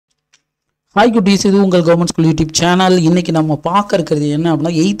Hi குட்டீஸ், இது உங்கள் கவர்மெண்ட் ஸ்கூல் யூடியூப் சேனல். இன்னைக்கு நம்ம பார்க்க இருக்கிறது என்ன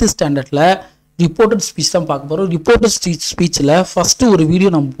அப்படின்னா 8th ஸ்டாண்டர்டில் ரிப்போர்ட்டட் ஸ்பீச் தான் பார்க்க போகிறோம். ரிப்போர்ட்டட் ஸ்பீச்சில் ஃபஸ்ட்டு ஒரு வீடியோ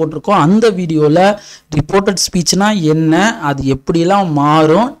நம்ம போட்டிருக்கோம். அந்த வீடியோவில் ரிப்போர்ட்டட் ஸ்பீச்னா என்ன, அது எப்படிலாம்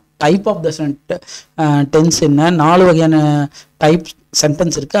மாறும், டைப் ஆஃப் த டென்ஸ் என்ன, 4 வகையான டைப்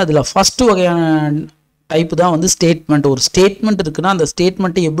சென்டென்ஸ் இருக்குது. அதில் ஃபஸ்ட்டு வகையான டைப்பு தான் வந்து ஸ்டேட்மெண்ட். ஒரு ஸ்டேட்மெண்ட் இருக்குன்னா அந்த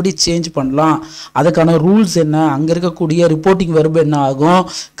ஸ்டேட்மெண்ட்டை எப்படி சேஞ்ச் பண்ணலாம், அதுக்கான ரூல்ஸ் என்ன, அங்கே இருக்கக்கூடிய ரிப்போர்ட்டிங் வெர்பு என்ன ஆகும்,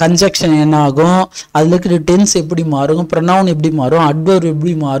 கன்ஜெக்ஷன் என்ன ஆகும், அதில் இருக்கிற டென்ஸ் எப்படி மாறும், ப்ரொனவுன் எப்படி மாறும், அட்வர்ப்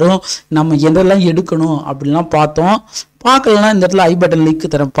எப்படி மாறும், நம்ம எதெல்லாம் எடுக்கணும் அப்படிலாம் பார்த்தோம். பார்க்கலன்னா இந்த இடத்துல ஐ பட்டன் லிங்க்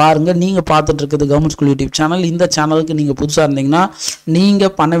தரேன், பாருங்கள். நீங்கள் பார்த்துட்டு இருக்குது கவர்மெண்ட் ஸ்கூல் யூடியூப் சேனல். இந்த சேனலுக்கு நீங்கள் புதுசாக இருந்தீங்கன்னா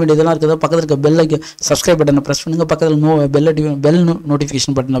நீங்கள் பண்ண வேண்டியதெல்லாம் இருக்குது. பக்கத்தில் இருக்க பெல்லைக்கு சப்ஸ்கிரைப் பட்டனை ப்ரெஸ் பண்ணுங்கள், பக்கத்தில் பெல்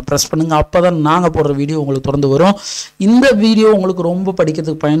நோட்டிஃபிகேஷன் பட்டனை ப்ரெஸ் பண்ணுங்கள். அப்போ தான் நாங்கள் போடுற வீடியோ உங்களுக்கு தொடர்ந்து வரும். இந்த வீடியோ உங்களுக்கு ரொம்ப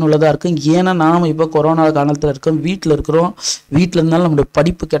படிக்கிறதுக்கு பயனுள்ளதாக இருக்கும். ஏன்னா நாம் இப்போ கொரோனா காலத்தில் இருக்கோம், வீட்டில் இருக்கிறோம். வீட்டில் இருந்தாலும் நம்மளுடைய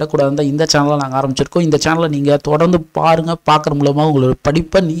படிப்பு கிடக்கூடாது. இந்த சேனலை நாங்கள் ஆரம்பிச்சிருக்கோம். இந்த சேனலை நீங்கள் தொடர்ந்து பாருங்கள். பார்க்குற மூலமாக உங்களோட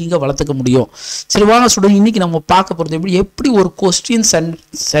படிப்பை நீங்கள் வளர்த்துக்க முடியும். சரி வாங்க ஸ்டூடெண்ட், இன்றைக்கி நம்ம பார்க்க போகிறது எப்படி ஒரு கொஸ்டின்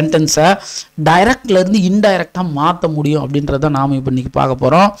சென்டென்ஸை டைரக்ட்லேருந்து இன்டைரக்டாக மாற்ற முடியும் அப்படின்றத நாம் இப்போ இன்றைக்கி பார்க்க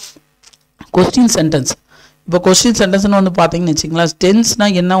போகிறோம். Question sentence. இப்போ கொஸ்டின் சென்டென்ஸ்னு வந்து பார்த்தீங்கன்னு வச்சுங்களேன்,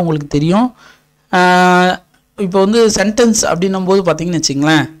 டென்ஸ்னால் என்ன உங்களுக்கு தெரியும். இப்போ வந்து சென்டென்ஸ் அப்படின்னும் போது பார்த்தீங்கன்னு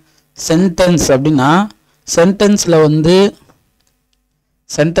வச்சுங்களேன், சென்டென்ஸ் அப்படின்னா சென்டென்ஸில்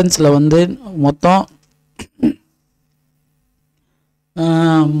வந்து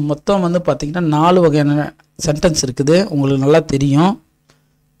மொத்தம் வந்து பார்த்திங்கன்னா 4 வகையான சென்டென்ஸ் இருக்குது. உங்களுக்கு நல்லா தெரியும்.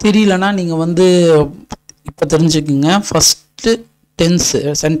 தெரியலனா நீங்கள் வந்து இப்போ தெரிஞ்சுக்குங்க. ஃபஸ்ட்டு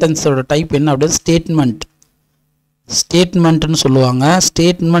சென்டென்ஸோட டைப் என்ன அப்படின்னா ஸ்டேட்மெண்ட்னு சொல்லுவாங்க.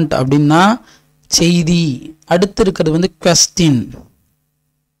 ஸ்டேட்மெண்ட் அப்படின்னா செய்தி. அடுத்து இருக்கிறது வந்து கொஸ்டின்.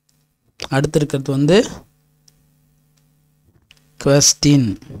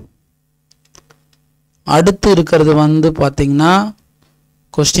 அடுத்து இருக்கிறது வந்து பார்த்திங்கன்னா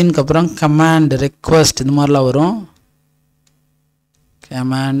கொஸ்டினுக்கு அப்புறம் கமாண்ட், ரெக்வஸ்ட், இது மாதிரிலாம் வரும்.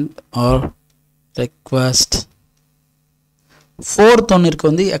 Command R request. ஃபோர்த் ஒன்று இருக்கு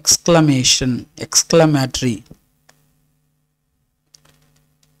வந்து எக்ஸ்க்ளமேட்டரி,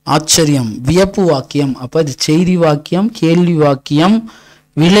 ஆச்சரியம், வியப்பு வாக்கியம். அப்போ இது செய்தி வாக்கியம், கேள்வி வாக்கியம்,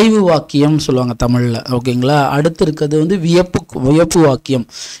 விளைவு வாக்கியம் சொல்லுவாங்க தமிழில். ஓகேங்களா. அடுத்து இருக்கிறது வந்து வியப்பு வாக்கியம்.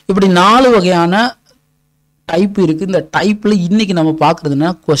 இப்படி 4 வகையான டைப் இருக்குது. இந்த டைப்பில் இன்றைக்கி நம்ம பார்க்குறதுனா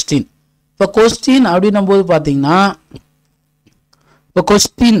கொஸ்டின். இப்போ கொஸ்டின் அப்படின்னும் போது பார்த்தீங்கன்னா, இப்போ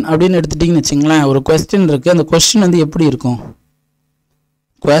கொஸ்டின் அப்படின்னு எடுத்துட்டிங்கன்னு வச்சுங்களேன், ஒரு கொஸ்டின் இருக்குது. அந்த கொஸ்டின் வந்து எப்படி இருக்கும்,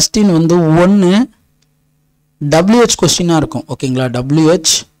 கொஸ்டின் வந்து ஒன்று WH கொஸ்டினாக இருக்கும். ஓகேங்களா.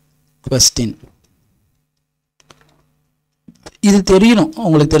 WH கொஸ்டின் இது தெரியணும்,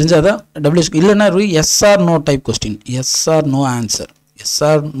 உங்களுக்கு தெரிஞ்சாதான் WH. இல்லைன்னா S R no type question, S R no answer, S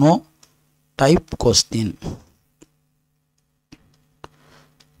R no type question.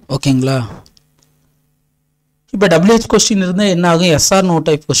 ஓகேங்களா. இப்போ WH கொஸ்டின் இருந்தால் என்ன ஆகும், எஸ்ஆர் நோ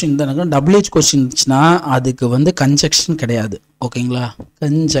டைப் கொஸ்டின் தான். WH கொஸ்டின் இருந்துச்சுன்னா அதுக்கு வந்து கன்ஜெக்ஷன் கிடையாது. ஓகேங்களா.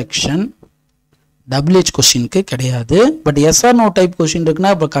 கன்ஜெக்ஷன் WH கொஸ்டினுக்கு கிடையாது. But SR no type question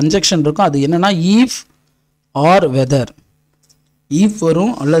இருக்குன்னா இப்போ கன்ஜெக்ஷன் இருக்கும். அது என்னன்னா ஈஃப் ஆர் வெதர். ஈஃப்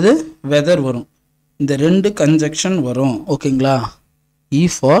வரும் அல்லது வெதர் வரும். இந்த 2 கன்ஜெக்ஷன் வரும். ஓகேங்களா.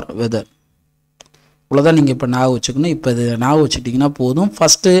 If or whether. இவ்வளோதான் நீங்கள் இப்போ ஞாபகம் வச்சுக்கணும். இப்போ இது ஞாபகம் வச்சுக்கிட்டிங்கன்னா போதும்.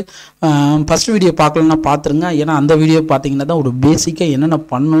 ஃபஸ்ட்டு வீடியோ பார்க்கலன்னா பார்த்துருங்க. ஏன்னா அந்த வீடியோ பார்த்தீங்கன்னா தான் ஒரு பேசிக்காக என்னென்ன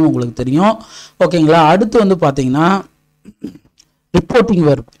பண்ணணும் உங்களுக்கு தெரியும். ஓகேங்களா. அடுத்து வந்து பார்த்தீங்கன்னா ரிப்போர்ட்டிங்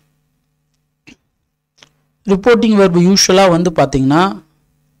வெர்ப் யூஸ்வலாக வந்து பார்த்தீங்கன்னா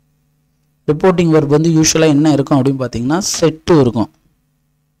என்ன இருக்கும் அப்படின்னு பார்த்தீங்கன்னா செட்டு இருக்கும்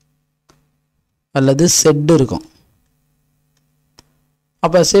அல்லது செட்டு இருக்கும்.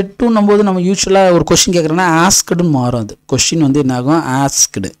 அப்போ செட்டுன்னும் போது நம்ம யூஸ்வலாக ஒரு கொஸ்டின் கேட்குறோன்னா ஆஸ்க்டுன்னு மாறும். அது கொஸ்டின் வந்து என்ன ஆகும்,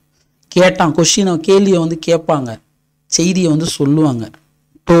 ஆஸ்க்டு. கேட்டான், கேள்வியை வந்து கேட்பாங்க, செய்தியை வந்து சொல்லுவாங்க,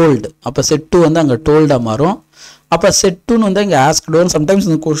 டோல்டு. அப்போ செட்டு வந்து அங்கே டோல்டாக மாறும். அப்போ செட்டுன்னு வந்து அங்கே ஆஸ்க்டு வரும். சம்டைம்ஸ்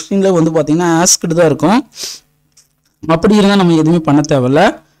இந்த கொஸ்டினில் வந்து பார்த்திங்கன்னா ஆஸ்க்டு தான் இருக்கும். அப்படி இருந்தால் நம்ம எதுவுமே பண்ண தேவையில்ல.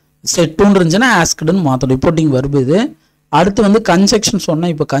 செட்டுன்னு இருந்துச்சுன்னா ஆஸ்க்டுன்னு மாற்றணும். ரிப்போர்ட்டிங் வெர்பு இது. அடுத்து வந்து கன்ஜெக்ஷன்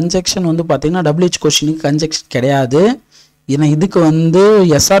சொன்னேன். இப்போ கன்ஜெக்ஷன் வந்து பார்த்திங்கன்னா WH கொஸ்டினுக்கு கன்ஜெக்ஷன் கிடையாது. ஏன்னா இதுக்கு வந்து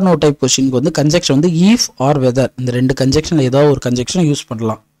எஸ்ஆர் நோ டைப் கொஸ்டினுக்கு வந்து கன்ஜெக்ஷன் வந்து ஈஃப் ஆர் வெதர். இந்த 2 கன்ஜெக்ஷனில் ஏதாவது ஒரு கன்ஜெக்ஷனை யூஸ்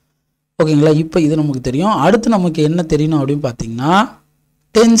பண்ணலாம். ஓகேங்களா. இப்போ இது நமக்கு தெரியும். அடுத்து நமக்கு என்ன தெரியணும் அப்படின்னு பார்த்தீங்கன்னா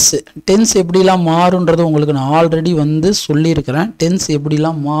டென்ஸ் எப்படிலாம் மாறுன்றது உங்களுக்கு நான் ஆல்ரெடி வந்து சொல்லியிருக்கிறேன். டென்ஸ்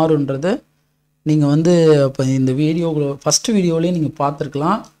எப்படிலாம் மாறுன்றது நீங்கள் வந்து இப்போ இந்த ஃபஸ்ட்டு வீடியோவிலேயே நீங்கள்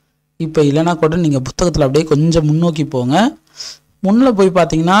பார்த்துருக்கலாம். இப்போ இல்லைனா கூட நீங்கள் புத்தகத்தில் அப்படியே கொஞ்சம் முன்னோக்கி போங்க. முன்னில் போய்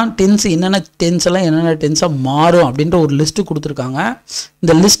பார்த்தீங்கன்னா டென்ஸ் என்னென்ன டென்ஸ் எல்லாம் என்னென்ன டென்ஸாக மாறும் அப்படின்ற ஒரு லிஸ்ட்டு கொடுத்துருக்காங்க.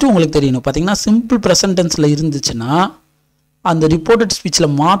 இந்த லிஸ்ட்டு உங்களுக்கு தெரியணும். பார்த்தீங்கன்னா சிம்பிள் ப்ரெசன்ட் டென்ஸில் இருந்துச்சுன்னா அந்த ரிப்போர்ட்டட் ஸ்பீச்சில்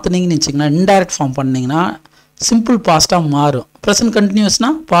மாற்றினீங்கன்னு வச்சிங்கன்னா இன்டைரக்ட் ஃபார்ம் பண்ணிங்கன்னா சிம்பிள் பாஸ்ட்டாக மாறும். ப்ரெசன்ட்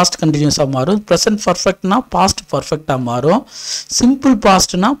கண்டினியூஸ்னால் பாஸ்ட் கண்டினியூஸாக மாறும். ப்ரெசன்ட் பர்ஃபெக்ட்னா பாஸ்ட் பர்ஃபெக்டாக மாறும். Simple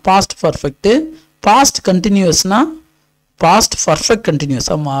பாஸ்ட்னா past perfect. Past கண்டினியூஸ்னால் past perfect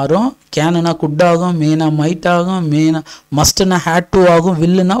கண்டினியூஸாக மாறும். கேனுனா குட் ஆகும், மேனா மைட் ஆகும், மேனா மஸ்ட்னா ஹேட் டு ஆகும்,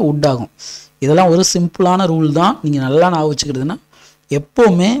 வில்லுனா உட் ஆகும். இதெல்லாம் ஒரு சிம்பிளான ரூல் தான். நீங்கள் நல்லா ஞாபகம் வச்சுக்கிறதுனா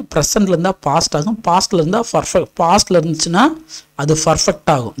எப்போவுமே ப்ரெசண்டில் இருந்தால் பாஸ்ட் ஆகும், பாஸ்ட்டில் இருந்தால் பர்ஃபெக்ட். பாஸ்ட்டில் இருந்துச்சுன்னா அது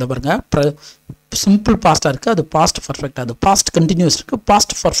பர்ஃபெக்ட் ஆகும். இந்த பாருங்கள், சிம்பிள் பாஸ்ட்டாக இருக்குது, அது பாஸ்ட் பர்ஃபெக்ட். அது பாஸ்ட் கண்டினியூஸ் இருக்குது,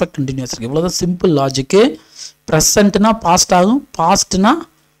 பாஸ்ட் பர்ஃபெக்ட் கண்டினியூஸ் இருக்குது. இவ்வளோதான் சிம்பிள் லாஜிக்கு. ப்ரெசண்ட்னா பாஸ்ட் ஆகும், பாஸ்ட்னா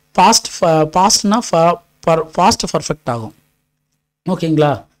பாஸ்ட்னா பாஸ்ட் பர்ஃபெக்ட் ஆகும்.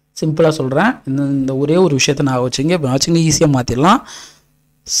 ஓகேங்களா? சிம்பிளாக சொல்கிறேன். இந்த ஒரே ஒரு விஷயத்தை நான் வச்சுங்க ஈஸியாக மாற்றிடலாம்.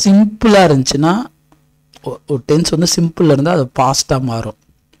 சிம்பிளாக இருந்துச்சுன்னா ஒரு டென்ஸ் வந்து சிம்பிளில் இருந்தால் அது பாஸ்ட்டாக மாறும்.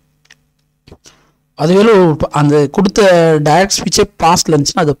 அதுவே அந்த கொடுத்த டைரக்ட் ஸ்பீச்சே பாஸ்ட்டில்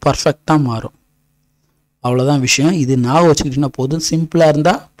இருந்துச்சுன்னா அது பர்ஃபெக்டாக மாறும். அவ்வளோதான் விஷயம். இது ஞாபகம் வச்சுக்கிட்டிங்கன்னா போதும். சிம்பிளாக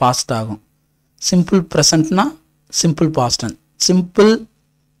இருந்தால் பாஸ்ட் ஆகும். Simple ப்ரெசண்ட்னா simple past. Simple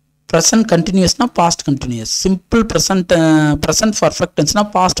present கண்டினியூஸ்னா past continuous. Simple present perfect டென்ஸ்னா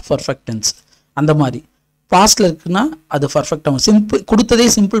past perfect tense. அந்த மாதிரி பாஸ்ட்டில் இருக்குன்னா அது பர்ஃபெக்டாகும். சிம்பிள் கொடுத்ததே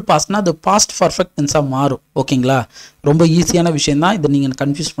சிம்பிள் பாஸ்ட்னா அது பாஸ்ட் பர்ஃபெக்ட் டென்ஸாக மாறும். ஓகேங்களா? ரொம்ப ஈஸியான விஷயந்தான். இதை நீங்கள்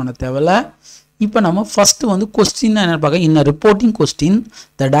கன்ஃபியூஸ் பண்ண தேவையில்ல. இப்போ நம்ம ஃபஸ்ட்டு வந்து கொஸ்டின் என்ன பார்க்க. இன் reporting question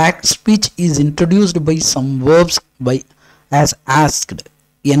the direct speech is introduced by some verbs by as asked,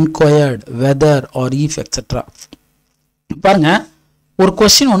 enquired, weather R if etcetera. பாருங்க, ஒரு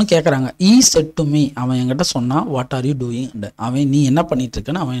கொஸ்டின் ஒன்று கேட்குறாங்க. ஈ செட் டு மீ, அவன் என்கிட்ட சொன்னான். வாட் ஆர் யூ டூயிங், அவன் நீ என்ன பண்ணிட்டு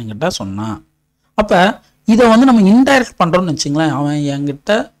இருக்கன்னு அவன் என்கிட்ட சொன்னான். அப்போ இதை வந்து நம்ம இன்டைரக்ட் பண்ணுறோன்னு வச்சுங்களேன். அவன்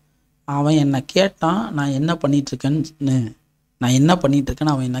என்னை கேட்டான், நான் என்ன பண்ணிகிட்ருக்கேன்னு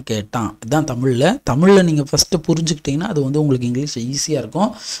அவன் என்ன கேட்டான். இதுதான் தமிழில் நீங்கள் ஃபஸ்ட்டு புரிஞ்சுக்கிட்டிங்கன்னா அது வந்து உங்களுக்கு இங்கிலீஷ் ஈஸியாக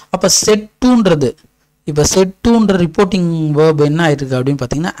இருக்கும். அப்போ செட்டுன்றது, இப்போ செட்டுன்ற ரிப்போர்ட்டிங் வேர்ப் என்ன ஆகிருக்கு அப்படின்னு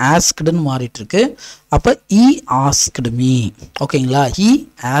பார்த்தீங்கன்னா ஆஸ்க்டுன்னு மாறிட்டுருக்கு. அப்போ ஈ ஆஸ்க்டு மீ. ஓகேங்களா? ஈ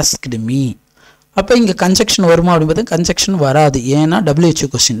ஆஸ்க்டு மீ. அப்போ இங்கே கன்ஜெக்ஷன் வருமா அப்படின்னு பார்த்தா கன்ஜெக்ஷன் வராது. ஏன்னா WH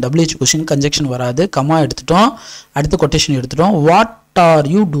கொஸ்டின் கன்ஜெக்ஷன் வராது. கமா எடுத்துட்டோம், அடுத்து கொட்டேஷன் எடுத்துட்டோம். What are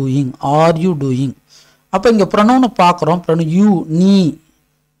you doing. அப்போ இங்கே ப்ரொனவுனை பார்க்குறோம். யூ,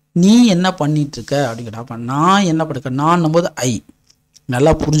 நீ என்ன பண்ணிகிட்ருக்க அப்படின்னு கேட்டா. அப்போ நான் என்ன பண்ணிருக்கேன், நான் போது ஐ.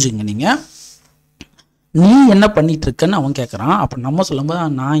 நல்லா புரிஞ்சுங்க நீங்கள். நீ என்ன பண்ணிகிட்ருக்கன்னு அவன் கேட்குறான். அப்போ நம்ம சொல்லும்போது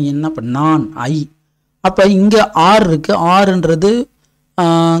நான் ஐ. அப்போ இங்கே ஆர் இருக்குது. ஆறுன்றது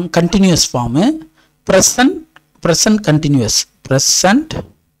கண்டினியூஸ் ஃபார்மு. Present continuous.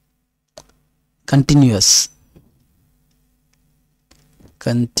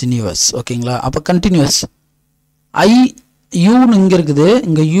 ஓகேங்களா? அப்போ கண்டினியூஸ். ஐ யூன்னு இங்கே இருக்குது.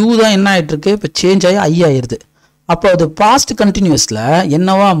 இங்கே யூ தான் என்ன ஆகிட்டுருக்கு, இப்போ சேஞ்ச் ஆகி ஐ ஆயிடுது. அப்போ அது பாஸ்ட் கண்டினியூஸில்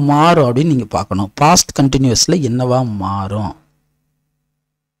என்னவா மாறும் அப்படின்னு நீங்கள் பார்க்கணும். பாஸ்ட் கண்டினியூஸில் என்னவா மாறும்.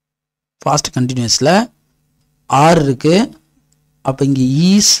 பாஸ்ட் கண்டினியூஸில் ஆர் இருக்குது. அப்போ இங்கே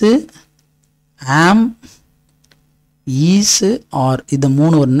ஈஸு, ஆம், ஈஸு, ஆர், இது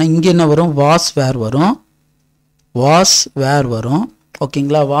 3 வரும்னா இங்கே என்ன வரும், வாஸ் வேர் வரும்.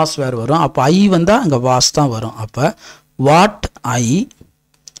 ஓகேங்களா? வாஸ் வேர் வரும். அப்போ ஐ வந்தால் அங்கே வாஸ் தான் வரும். அப்போ வாட்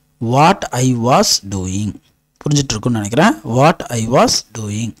ஐ வாஸ் டூயிங். புரிஞ்சிட்டு இருக்குன்னு நினைக்கிறேன். What I was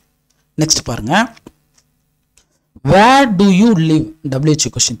doing. Next பாருங்க, வேர் to you live. WH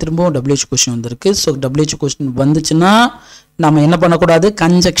question, திரும்பவும் WH கொஸ்டின் வந்திருக்கு. ஸோ WH கொஸ்டின் வந்துச்சுன்னா நம்ம என்ன பண்ணக்கூடாது,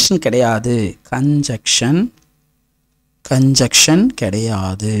 கன்ஜெக்ஷன் கிடையாது. கன்ஜெக்ஷன்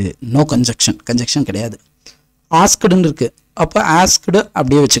கிடையாது. நோ கன்ஜெக்ஷன் கிடையாது. ஆஸ்க்டுன்னு இருக்கு. அப்போ ஆஸ்க்டு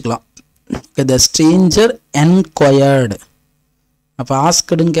அப்படியே வச்சுக்கலாம். த ஸ்ட்ரேஞ்சர் என்கொயர்டு. அப்போ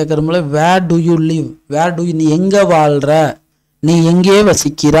ஆஸ்க்டுன்னு கேட்குறோம்ல, வேர் டு யூ லிவ், நீ எங்கே வாழ்கிற, நீ எங்கே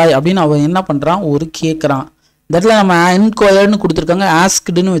வசிக்கிறாய் அப்படின்னு அவன் என்ன பண்ணுறான், ஒரு கேட்குறான். இந்த இடத்துல நம்ம என்கொயர்னு கொடுத்துருக்காங்க.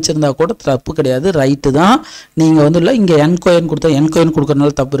 ஆஸ்க்டுன்னு வச்சுருந்தா கூட தப்பு கிடையாது, ரைட்டு தான். நீங்கள் வந்து இல்லை இங்கே என்கொயர்னு கொடுத்தா, என்கொயர்னு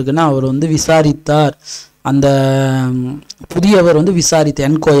கொடுக்குறதுனால தப்பு இருக்குன்னா அவர் வந்து விசாரித்தார், அந்த புதியவர் வந்து விசாரித்தார்,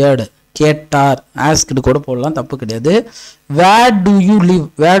 என்கொயர்டு கேட்டார். ஆஸ்க்டு கூட போடலாம், தப்பு கிடையாது. வேர் to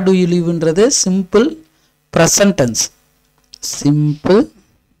you லிவ்ன்றது simple present tense.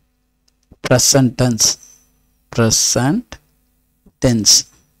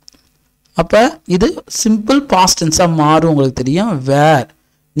 அப்போ இது சிம்பிள் பாஸ்ட் டென்ஸாக மாறும். உங்களுக்கு தெரியும். வேர்,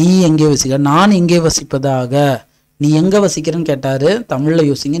 நீ எங்கே வசிக்க, நான் எங்கே வசிப்பதாக. நீ எங்கே வசிக்கிறேன்னு கேட்டார். தமிழில்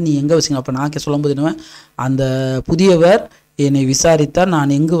யோசிங்க, நீ எங்கே வசிக்க. அப்போ நான் சொல்லும்போது என்ன, அந்த புதியவர் என்னை விசாரித்தார்,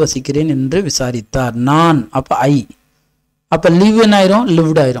 நான் எங்கு வசிக்கிறேன் என்று விசாரித்தார். நான், அப்போ ஐ. அப்போ live என்ன ஆயிரும்,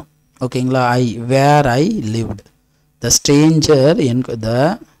 lived ஆயிரும். ஓகேங்களா? where I lived. The stranger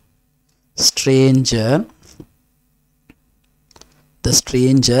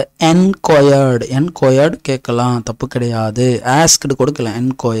enquired கேட்கலாம், தப்பு கிடையாது. asked கொடுக்கலாம்,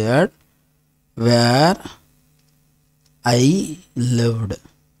 enquired where I lived.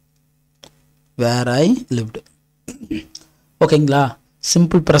 ஓகேங்களா?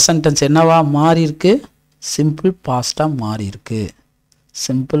 சிம்பிள் ப்ரெசன்ட் டென்ஸ் என்னவா மாறி இருக்கு, சிம்பிள் பாஸ்டா மாறி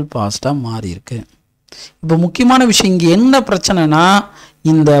இருக்கு. இப்போ முக்கியமான விஷயம் இங்கே என்ன பிரச்சனைனா,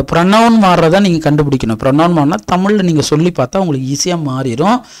 இந்த ப்ரொனவுன் மாறுறதை நீங்கள் கண்டுபிடிக்கணும். ப்ரொனவுன் மாறினா தமிழில் நீங்கள் சொல்லி பார்த்தா உங்களுக்கு ஈஸியாக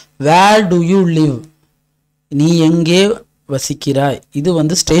மாறிடும். வேர் டு யூ லிவ், நீ எங்கே வசிக்கிறாய், இது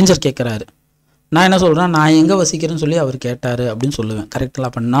வந்து ஸ்ட்ரேஞ்சர் கேட்குறாரு. நான் என்ன சொல்கிறேன், நான் எங்கே வசிக்கிறேன்னு சொல்லி அவர் கேட்டார் அப்படின்னு சொல்லுவேன். கரெக்டுங்களா?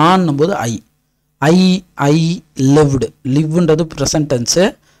 அப்போ நான் போது ஐ லிவ்டு, லிவ்ன்றது ப்ரெசன்ட் டென்ஸு,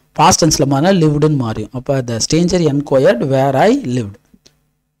 பாஸ்ட் டென்ஸில் மாறினா லிவ்டுன்னு மாறிடும். அப்போ த ஸ்ட்ரேஞ்சர் என்கொயர்ட் வேர் ஐ லிவ்டு.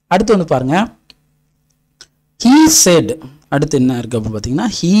 அடுத்து வந்து பாருங்கள், he said, அடுத்து என்ன இருக்குது அப்படின்னு பார்த்தீங்கன்னா,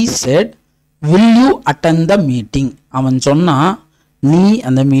 he said will you attend the meeting. அவன் சொன்னால் நீ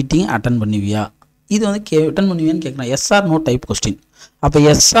அந்த மீட்டிங் அட்டன் பண்ணுவியா, இது வந்து அட்டன் பண்ணுவியான்னு கேட்குறான். S R no type question. அப்போ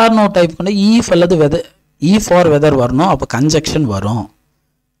எஸ் ஆர் நோ டைப் கொண்டு ஈஃப் அல்லது வெதர், ஈஃப் ஆர் வெதர் வரணும். அப்போ கன்ஜெக்ஷன் வரணும்,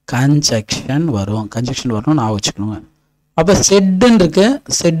 நான் வச்சுக்கணுங்க. அப்போ செட்டுன்னு இருக்கு,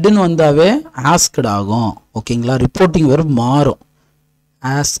 செட்டுன்னு வந்தாவே ஆஸ்க்டு ஆகும். ஓகேங்களா? ரிப்போர்ட்டிங் வெர்ப் மாறும்,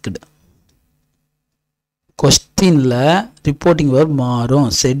 ஆஸ்க்டு. கொஸ்டினில் ரிப்போர்ட்டிங் வெர்ப் மாறும்,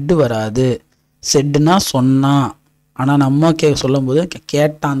 செட்டு வராது. செட்டுனா சொன்னா, ஆனால் நம்ம சொல்லும் போது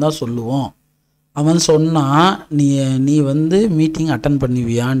கேட்டான் தான் சொல்லுவோம். அவன் சொன்னான் நீ வந்து meeting attend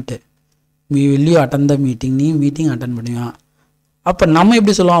பண்ணுவியான்ட்டு, will you attend the meeting, நீ மீட்டிங் அட்டன் பண்ணுவியா. அப்போ நம்ம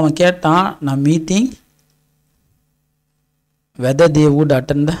எப்படி சொல்லுவோம், அவன் கேட்டான் நான் meeting whether they would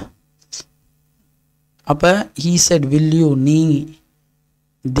attend the, அப்போ he said will you, நீ,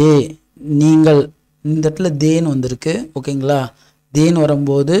 they, நீங்கள், இந்த இடத்துல தேன்னு வந்திருக்கு. ஓகேங்களா? தேன்னு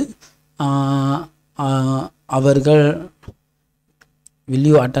வரும்போது அவர்கள் will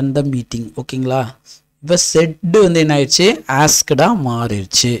you attend the meeting. ஓகேங்களா? இப்போ செட்டு வந்து என்ன ஆயிடுச்சு, ஆஸ்க்டாக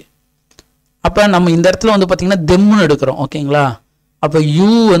மாறிடுச்சு. அப்போ நம்ம இந்த இடத்துல வந்து பார்த்திங்கன்னா தெம்முன்னு எடுக்கிறோம். ஓகேங்களா? அப்போ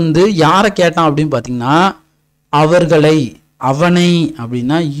யூ வந்து யாரை கேட்டான் அப்படின்னு பார்த்தீங்கன்னா அவர்களை, அவனை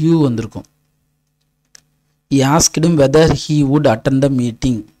அப்படின்னா யூ வந்திருக்கும். he asked him whether he would attend the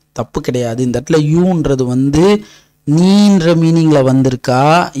meeting. தப்பு கிடையாது. இந்த இடத்துல யூன்றது வந்து நீன்ற மீனிங்கில் வந்திருக்கா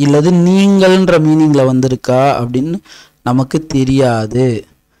இல்லது நீங்கள்ன்ற மீனிங்கில் வந்திருக்கா அப்படின்னு நமக்கு தெரியாது.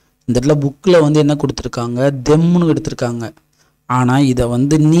 இந்த இடத்துல புக்கில் வந்து என்ன கொடுத்துருக்காங்க, தெம்முன்னு எடுத்திருக்காங்க. ஆனால் இதை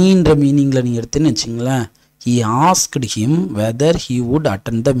வந்து நீன்ற மீனிங்கில் நீங்கள் எடுத்துன்னு வச்சிங்களேன், he asked him whether he would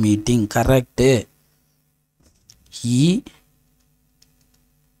attend the meeting. Correct. he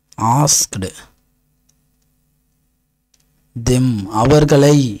asked them,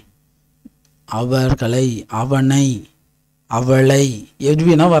 அவர்களை, அவனை, அவளை,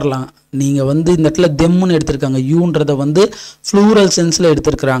 எப்படின்னா வரலாம். நீங்கள் வந்து இந்த இடத்துல தெம்முன்னு எடுத்திருக்காங்க, யூன்றதை வந்து ஃப்ளூரல் சென்ஸில்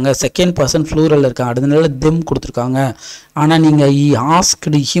எடுத்திருக்கிறாங்க, செகண்ட் பர்சன் ஃப்ளூரல் இருக்காங்க, அதனால தெம் கொடுத்துருக்காங்க. ஆனால் நீங்கள் he asked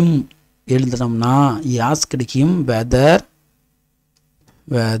him எழுதுனோம்னா he asked him whether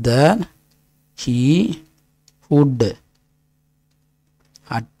he would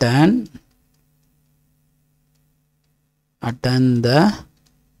attend the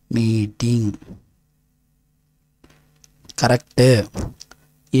meeting. Correct.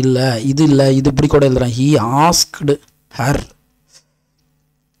 இல்லை இது இல்லை, இது இப்படி கூட எழுதுறேன். he asked her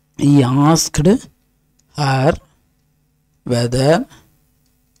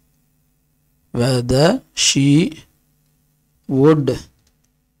whether she would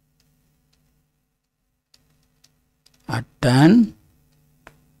attend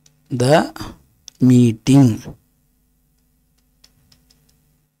the meeting.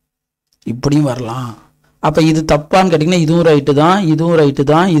 இப்படியும் வரலாம். அப்போ இது தப்பான்னு கேட்டிங்கன்னா இதுவும் ரைட்டு தான், இதுவும் ரைட்டு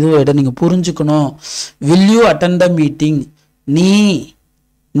தான், இதுவும் ரைட்டு. நீங்கள் புரிஞ்சுக்கணும். will you attend the meeting,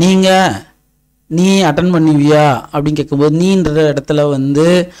 நீ அட்டன் பண்ணுவியா அப்படின்னு கேட்கும்போது நீன்ற இடத்துல வந்து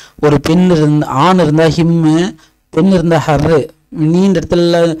ஒரு பெண் ஆண் இருந்தால் ஹிம்மு, பெண் இருந்தால் ஹர்ரு, நீன்ற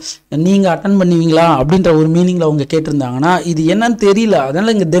இடத்துல நீங்கள் அட்டன் பண்ணுவீங்களா அப்படின்ற ஒரு மீனிங்கில் அவங்க கேட்டிருந்தாங்கன்னா இது என்னன்னு தெரியல,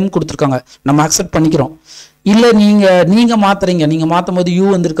 அதனால் இங்கே தெம் கொடுத்துருக்காங்க, நம்ம அக்செப்ட் பண்ணிக்கிறோம். இல்லை நீங்கள் மாற்றுறீங்க, நீங்கள் மாற்றும் போது யூ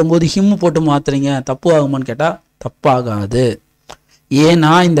வந்திருக்கும் போது ஹிம்மு போட்டு மாற்றுறீங்க, தப்பு ஆகுமான்னு கேட்டால் தப்பாகாது.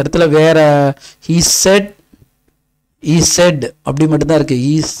 ஏன்னா இந்த இடத்துல வேற he said அப்படி மட்டும்தான் இருக்குது.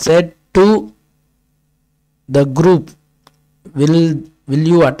 he said to the group will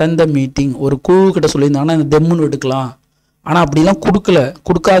you attend the meeting. ஒரு குழு கிட்ட சொல்லியிருந்தாங்கன்னா இந்த தெம்முன்னு எடுக்கலாம். ஆனால் அப்படிலாம்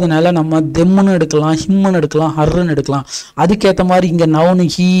கொடுக்காதனால நம்ம தெம்முன்னு எடுக்கலாம், ஹிம்முன்னு எடுக்கலாம், ஹர்ன்னு எடுக்கலாம். அதுக்கேற்ற மாதிரி இங்கே நவுனு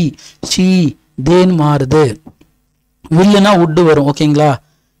ஹீ, ஷீ, தேன் மாறுது. வில்லுனா உட்டு வரும். ஓகேங்களா?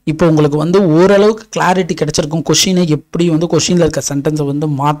 இப்போ உங்களுக்கு வந்து ஓரளவுக்கு கிளாரிட்டி கிடைச்சிருக்கும் கொஷினை எப்படி வந்து கொஷினில் இருக்க சென்டென்ஸை வந்து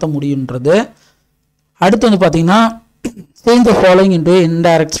மாற்ற முடியுன்றது. அடுத்து வந்து பார்த்தீங்கன்னா change the following into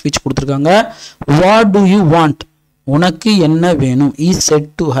indirect speech கொடுத்துருக்காங்க. What to you want? உனக்கு என்ன வேணும்? ஈ செட்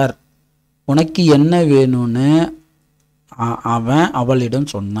டு ஹர். உனக்கு என்ன வேணும்னு அவன் அவளிடம்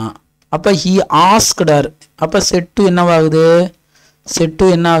சொன்னான். அப்போ ஹீ ஆஸ்க்ட் ஹர். அப்போ செட்டு என்னவாகுது? செட்டு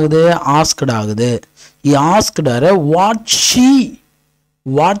என்ன ஆகுது? ஆஸ்க்ட் ஆகுது. He asked her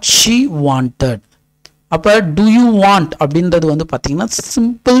what she wanted. அப்போ டு யூ வாண்ட் அப்படின்றது வந்து பார்த்தீங்கன்னா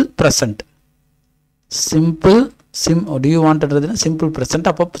simple present. To you வாண்ட்ன்றதுன்னா simple present.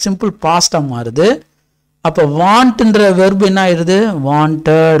 அப்போ சிம்பிள் பாஸ்டாக மாறுது. அப்போ வாண்ட்ன்ற வெர்பு என்ன ஆயிடுது?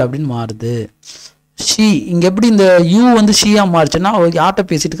 வாண்டட் அப்படின்னு மாறுது. ஷீ இங்கே எப்படி இந்த யூ வந்து ஷீயாக மாறுச்சுன்னா யார்கிட்ட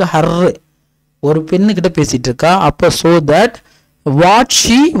பேசிட்டு இருக்கா? ஹர், ஒரு பெண்ணுக்கிட்ட பேசிட்டு இருக்கா. அப்போ so that what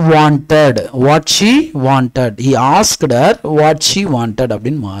she wanted, he asked her what she wanted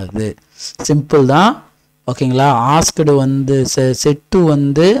அப்படின்னு மாறுது. சிம்பிள் தான். ஓகேங்களா? ஆஸ்க்டு வந்து செட்டு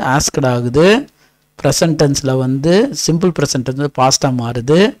வந்து ஆஸ்க்ட் ஆகுது. ப்ரெசன்ட் டென்ஸில் வந்து சிம்பிள் ப்ரெசன்ட் டென்ஸ் வந்து பாஸ்டாக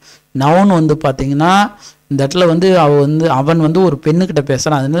மாறுது. நவுன் வந்து பார்த்தீங்கன்னா இந்த இடத்துல வந்து அவன் வந்து ஒரு பெண்ணுக்கிட்ட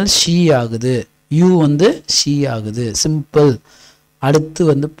பேசுகிறான், அதனால ஷீ ஆகுது. யூ வந்து ஷீ ஆகுது. சிம்பிள். அடுத்து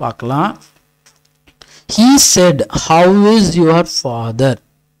வந்து பார்க்கலாம். He said, how is your father?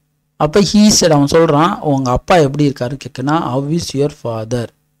 அப்போ he said, அவன் சொல்கிறான் உங்கள் அப்பா எப்படி இருக்காரு கேட்குனா how is your father?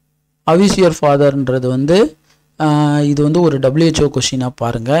 how is your fatherன்றது வந்து இது வந்து ஒரு WHO கொஷினாக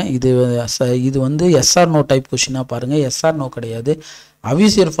பாருங்கள். இது வந்து எஸ்ஆர் நோ டைப் கொஷினாக பாருங்கள். எஸ்ஆர் நோ கிடையாது. how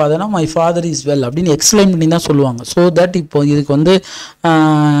is your fatherனா my father is well அப்படின்னு எக்ஸ்பிளைன் பண்ணி தான் சொல்லுவாங்க. ஸோ தட் இப்போ இதுக்கு வந்து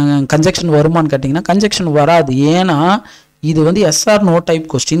கன்ஜெக்ஷன் வருமானு கேட்டிங்கன்னா கன்ஜெக்ஷன் வராது. ஏன்னா இது வந்து எஸ்ஆர் நோ டைப்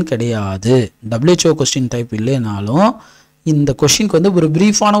கொஸ்டின் கிடையாது. WHO கொஸ்டின் டைப் இல்லைனாலும் இந்த கொஸ்டினுக்கு வந்து ஒரு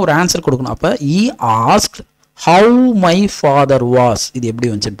ப்ரீஃபான ஒரு ஆன்சர் கொடுக்கணும். அப்போ ஈ ask how my father was. இது எப்படி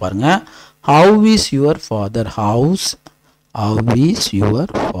வந்துச்சுன்னு பாருங்க. How is your father? How is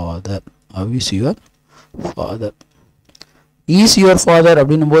your father? Is your father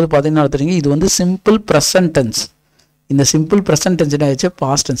அப்படின்னும் போது பார்த்தீங்கன்னா தெரியுங்க இது வந்து சிம்பிள் ப்ரெசன்ட் டென்ஸ். இந்த சிம்பிள் ப்ரெசன்ட் டென்ஸ் என்ன ஆயிடுச்சு?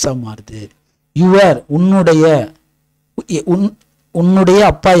 பாஸ்ட் டென்ஸாக மாறுது. யுவர் உன்னுடைய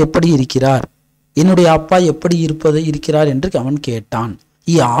அப்பா எப்படி இருக்கிறார்? என்னுடைய அப்பா எப்படி இருக்கிறார் என்று அவன் கேட்டான்.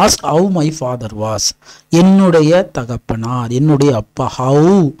 He asked how my father was. என்னுடைய தகப்பனார், என்னுடைய அப்பா. How?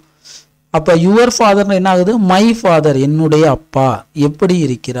 அப்போ யுவர் ஃபாதர் என்ன ஆகுது? மை ஃபாதர், என்னுடைய அப்பா எப்படி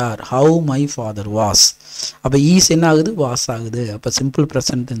இருக்கிறார்? How my father was. அப்போ ஈஸ் என்ன ஆகுது? வாஸ் ஆகுது. அப்போ சிம்பிள்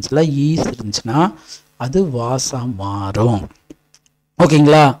ப்ரெசன்ட் டென்ஸில் ஈஸ் இருந்துச்சுன்னா அது வாஸாக மாறும்.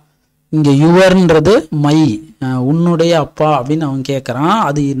 ஓகேங்களா? இங்கே யுவர்ன்றது மை, உன்னுடைய அப்பா அப்படின்னு அவன் கேட்குறான்.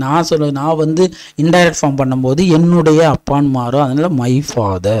 அது நான் வந்து இன்டைரக்ட் ஃபார்ம் பண்ணும்போது என்னுடைய அப்பான்னு மாறும். அதனால மை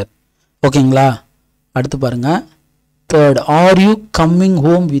ஃபாதர். ஓகேங்களா? அடுத்து பாருங்க. Third, are you coming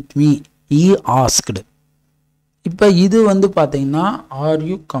home with me? E asked. இப்போ இது வந்து பார்த்தீங்கன்னா ஆர்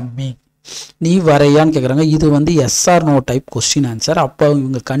யூ கம்மிங், நீ வரையான்னு கேட்குறாங்க. இது வந்து SR no type question answer. அப்போ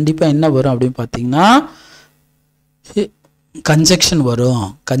இவங்க கண்டிப்பாக என்ன வரும் அப்படின்னு பார்த்தீங்கன்னா கன்ஜெக்ஷன் வரும்.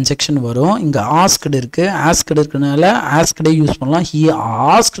 இங்கே ஆஸ்க்டு இருக்கு. ஆஸ்க்டு இருக்கிறதுனால ஆஸ்க்டே யூஸ் பண்ணலாம். He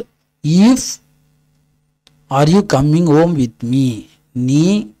asked if are you coming home with me.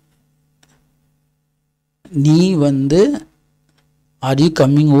 நீ வந்து are you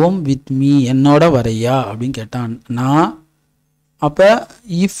coming home with me, என்னோட வரையா அப்படின்னு கேட்டான். நான் அப்போ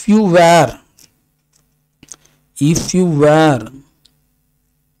இஃப் யூ வேர்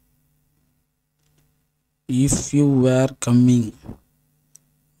கம்மிங்,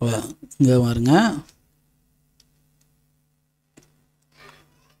 இங்கே பாருங்க.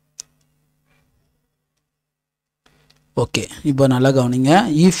 ஓகே, இப்போ நல்லா கவனிங்க.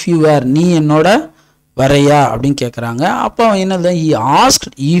 இஃப் யூ வேர், நீ என்னோட வரையா அப்படின்னு கேட்குறாங்க. அப்போ என்னது? he asked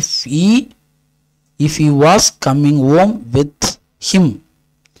if he was coming home with him.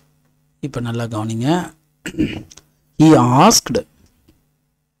 இப்போ நல்லா கவனிங்க. he asked,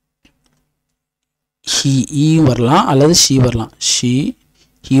 he வரலாம் அல்லது she வரலாம்.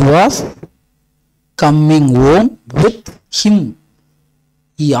 he was coming home with him.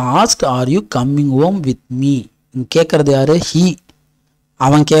 he asked, are you coming home with me? கேட்கறது யாரு? he.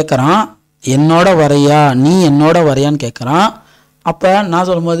 அவன் கேட்குறான் என்னோட வரையா, நீ என்னோட வரையான்னு கேட்குறான். அப்போ நான்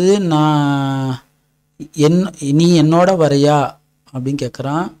சொல்லும்போது நீ என்னோட வரையா அப்படின்னு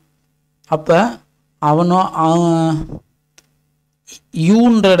கேட்குறான். அப்போ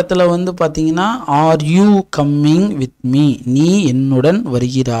யூன்ற இடத்துல வந்து பார்த்தீங்கன்னா are you coming with me, நீ என்னுடன்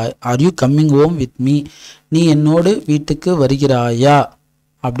வருகிறாய். Are you coming home with me, நீ என்னோடு வீட்டுக்கு வருகிறாயா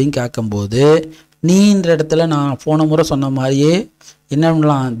அப்படின்னு கேட்கும்போது நீன்ற இடத்துல நான் போன முறை சொன்ன மாதிரியே என்ன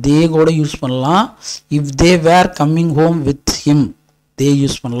பண்ணலாம், தே கூட யூஸ் பண்ணலாம். If they where coming home with him they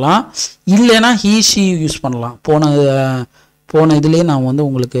use பண்ணலாம். இல்லைன்னா ஹீ ஷீ யூஸ் பண்ணலாம். போன இதுலேயே நான் வந்து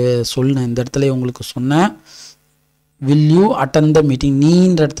உங்களுக்கு சொன்னேன், இந்த இடத்துல உங்களுக்கு சொன்னேன். Will you attend the meeting,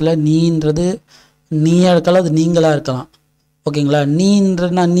 நீன்ற இடத்துல நீன்றது நீயாக இருக்கலாம், அது நீங்களாக இருக்கலாம். ஓகேங்களா,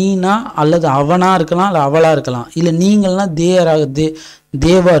 நீன்றனா நீனா அல்லது அவனாக இருக்கலாம், இல்லை அவளாக இருக்கலாம். இல்லை நீங்கள்னா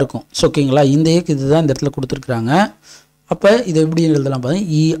தேவாக இருக்கும். ஸோ ஓகேங்களா, இந்த ஏக்கு இதுதான் இந்த இடத்துல கொடுத்துருக்குறாங்க. அப்போ இது எப்படி எழுதலாம் பாருங்க,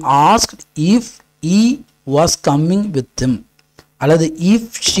 ஈ asked if he was coming with him அல்லது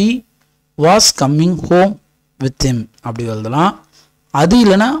if she was coming home with him அப்படி எழுதலாம். அது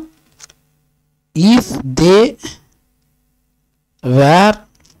இல்லைன்னா if they where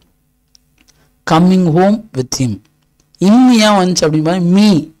coming home with him. ஏன் வந்துச்சு அப்படின்னு பாருங்க, மீ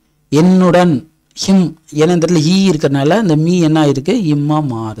என்னுடன், ஹிம் ஏன்னா இந்த இடத்துல ஹீ இருக்கிறதுனால இந்த மீ என்ன ஆயிருக்கு, இம்மா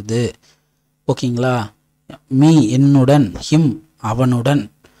மாறுது. ஓகேங்களா, மீ என்னுடன், ஹிம் அவனுடன்,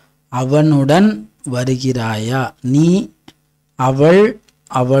 அவனுடன் வருகிறாயா, நீ அவள்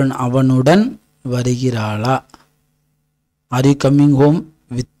அவனுடன் வருகிறாளா. Are you coming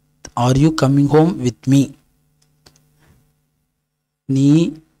home with me, நீ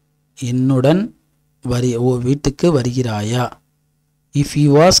என்னுடன் வீட்டுக்கு வருகிறாயா. If he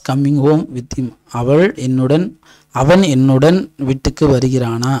was coming home with him, அவன் என்னுடன் வீட்டுக்கு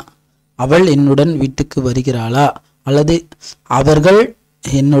வருகிறானா, அவள் என்னுடன் வீட்டுக்கு வருகிறாளா, அல்லது அவர்கள்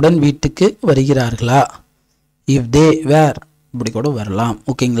என்னுடன் வீட்டுக்கு வருகிறார்களா. இஃப் தே வேர் இப்படி கூட வரலாம்.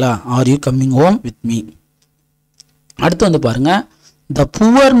 ஓகேங்களா, are you coming home with me. அடுத்து வந்து பாருங்க, the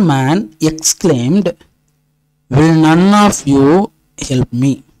poor man exclaimed, will none of you help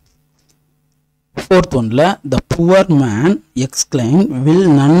me. Fourth one la, the poor man exclaimed, will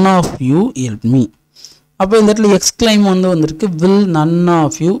none of you help me. அப்போ இந்த இடத்துல எக்ஸ்கிளைம் வந்திருக்கு, will none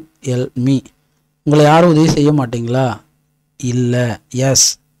of you help me. உங்களை யாரும் உதவி செய்ய மாட்டீங்களா, இல்லை எஸ்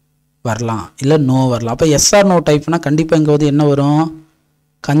வரலாம், இல்லை நோ வரலாம். அப்போ எஸ் ஆர் நோ டைப்னா கண்டிப்பாக இங்கே வந்து என்ன வரும்,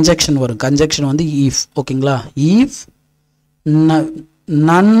 கன்ஜெக்ஷன் வரும். கன்ஜெக்ஷன் வந்து இஃப். ஓகேங்களா, இஃப்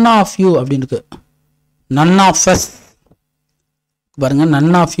none of you அப்படின்னு இருக்கு, none of us பாருங்க,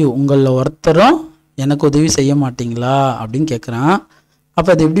 none of you உங்களில் ஒருத்தரும் எனக்கு உதவி செய்ய மாட்டீங்களா அப்படின்னு கேட்குறான். அப்போ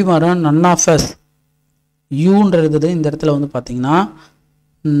அது எப்படி மாறும், none of us, யூன்றது இந்த இடத்துல வந்து பார்த்தீங்கன்னா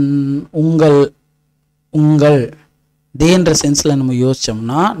உங்கள் தேன்ற சென்ஸில் நம்ம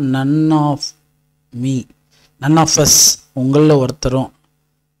யோசித்தோம்னா none of me, none of us உங்களில் ஒருத்தரும்,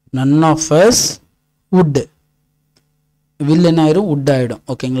 none of us would, will என்ன ஆயிரும், would ஆகிடும்.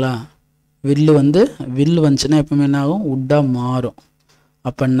 ஓகேங்களா, வில்லு வந்துச்சுன்னா எப்பவுமே என்ன ஆகும், wood-ஆ மாறும்.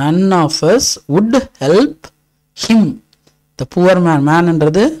 அப்போ none of us would help him, the poor man.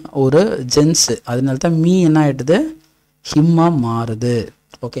 மேன்ன்றது ஒரு ஜென்ஸு, அதனால தான் மீ என்ன ஆகிடுது, ஹிம்மா மாறுது.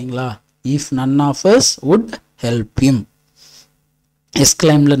 ஓகேங்களா, if none of us would help him.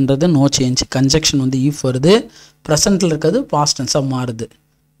 எஸ்கிளைம்லன்றது no change, conjunction வந்து if வருது, ப்ரெசண்ட்டில் இருக்கிறது பாஸ்ட் டென்ஸாக மாறுது,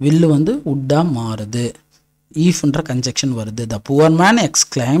 வில்லு வந்து wood-ஆ மாறுது, ifன்ற கன்ஜெக்ஷன் வருது. the poor man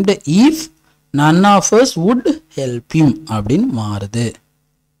exclaimed if none of us would help him அப்படின்னு மாறுது.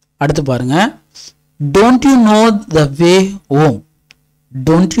 அடுத்து பாருங்க, don't you know the way home,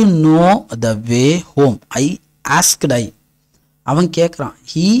 don't you know the way home, I asked I. அவன் கேட்குறான்,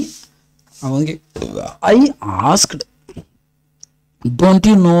 I asked, don't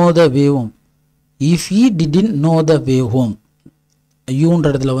you know the way home. if he didn't know the way home,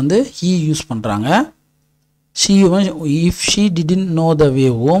 யூன்றதுல வந்து he use பண்ணுறாங்க. if she didn't know the way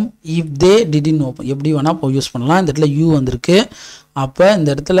home, if they didn't know, எப்படி வேணால் இப்போ use பண்ணலாம். இந்த இடத்துல யூ வந்திருக்கு. அப்போ இந்த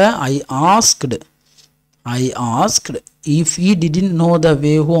இடத்துல I asked if he didn't know the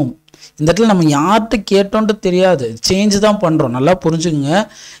way home. இந்த இடத்துல நம்ம யார்கிட்ட கேட்டோன்ட்டு தெரியாது, சேஞ்ச் தான் பண்ணுறோம். நல்லா புரிஞ்சுக்குங்க,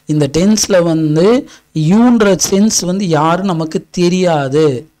 இந்த டென்ஸில் வந்து யூன்ற சென்ஸ் வந்து யாரும் நமக்கு தெரியாது,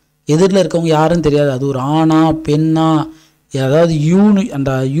 எதிரில் இருக்கவங்க யாரும் தெரியாது, அது ஒரு ஆணா பெண்ணா, அதாவது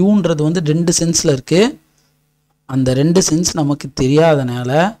அந்த யூன்றது வந்து 2 சென்ஸில் இருக்குது. அந்த 2 சென்ஸ் நமக்கு தெரியாதனால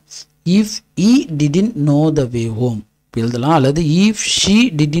if he didn't know the way home எழுதலாம், அல்லது if she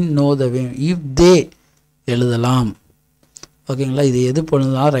didn't know the way, if they எழுதலாம். ஓகேங்களா, இது எது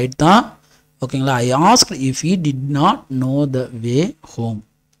பண்ணலாம் ரைட் தான். ஓகேங்களா, I asked if he did not know the way home.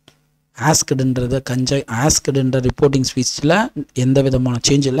 ஆஸ்க்டுன்றது ஆஸ்க்டுன்ற reporting ஸ்பீச்சில் எந்த விதமான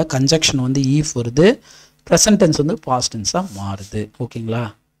சேஞ்ச் இல்லை, கன்ஜெக்ஷன் வந்து ஈஃப் வருது, ப்ரெசன்ட் டென்ஸ் வந்து பாஸ்ட் டென்ஸாக மாறுது. ஓகேங்களா,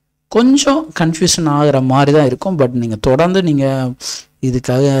 கொஞ்சம் கன்ஃபியூஷன் ஆகிற மாதிரி தான் இருக்கும். பட் நீங்கள் தொடர்ந்து நீங்கள்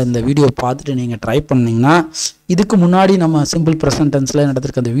இதுக்காக இந்த வீடியோ பார்த்துட்டு நீங்கள் ட்ரை பண்ணிங்கன்னா, இதுக்கு முன்னாடி நம்ம சிம்பிள் ப்ரெசன்ட் டென்ஸில்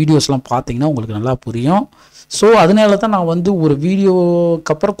நடந்திருக்க அந்த வீடியோஸ்லாம் பார்த்தீங்கன்னா உங்களுக்கு நல்லா புரியும். ஸோ அதனால தான் நான் வந்து ஒரு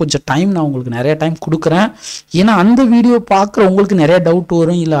வீடியோக்கு அப்புறம் கொஞ்சம் டைம் நான் உங்களுக்கு நிறைய டைம் கொடுக்குறேன். ஏன்னா அந்த வீடியோ பார்க்குற உங்களுக்கு நிறைய டவுட்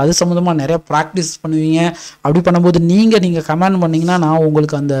வரும், இல்லை அது சம்மந்தமாக நிறையா ப்ராக்டிஸ் பண்ணுவீங்க. அப்படி பண்ணும்போது நீங்கள் கமெண்ட் பண்ணிங்கன்னா நான்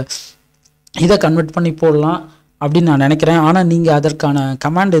உங்களுக்கு அந்த இதை கன்வெர்ட் பண்ணி போடலாம் அப்படின்னு நான் நினைக்கிறேன். ஆனால் நீங்கள் அதற்கான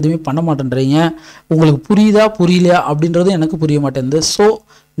கமெண்ட் எதுவுமே பண்ண மாட்டேன்றீங்க. உங்களுக்கு புரியுதா புரியலையா அப்படின்றது எனக்கு புரிய மாட்டேங்குது. ஸோ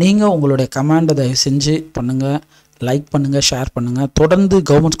நீங்கள் உங்களுடைய கமெண்டை தயவு செஞ்சு பண்ணுங்கள், லைக் பண்ணுங்கள், ஷேர் பண்ணுங்கள். தொடர்ந்து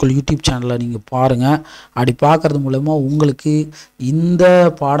கவர்மெண்ட் ஸ்கூல் யூடியூப் சேனலை நீங்கள் பாருங்கள். அப்படி பார்க்குறது மூலமா உங்களுக்கு இந்த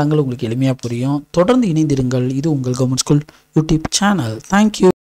பாடங்கள் உங்களுக்கு எளிமையாக புரியும். தொடர்ந்து இணைந்திருங்கள். இது உங்கள் government school YouTube channel. Thank you.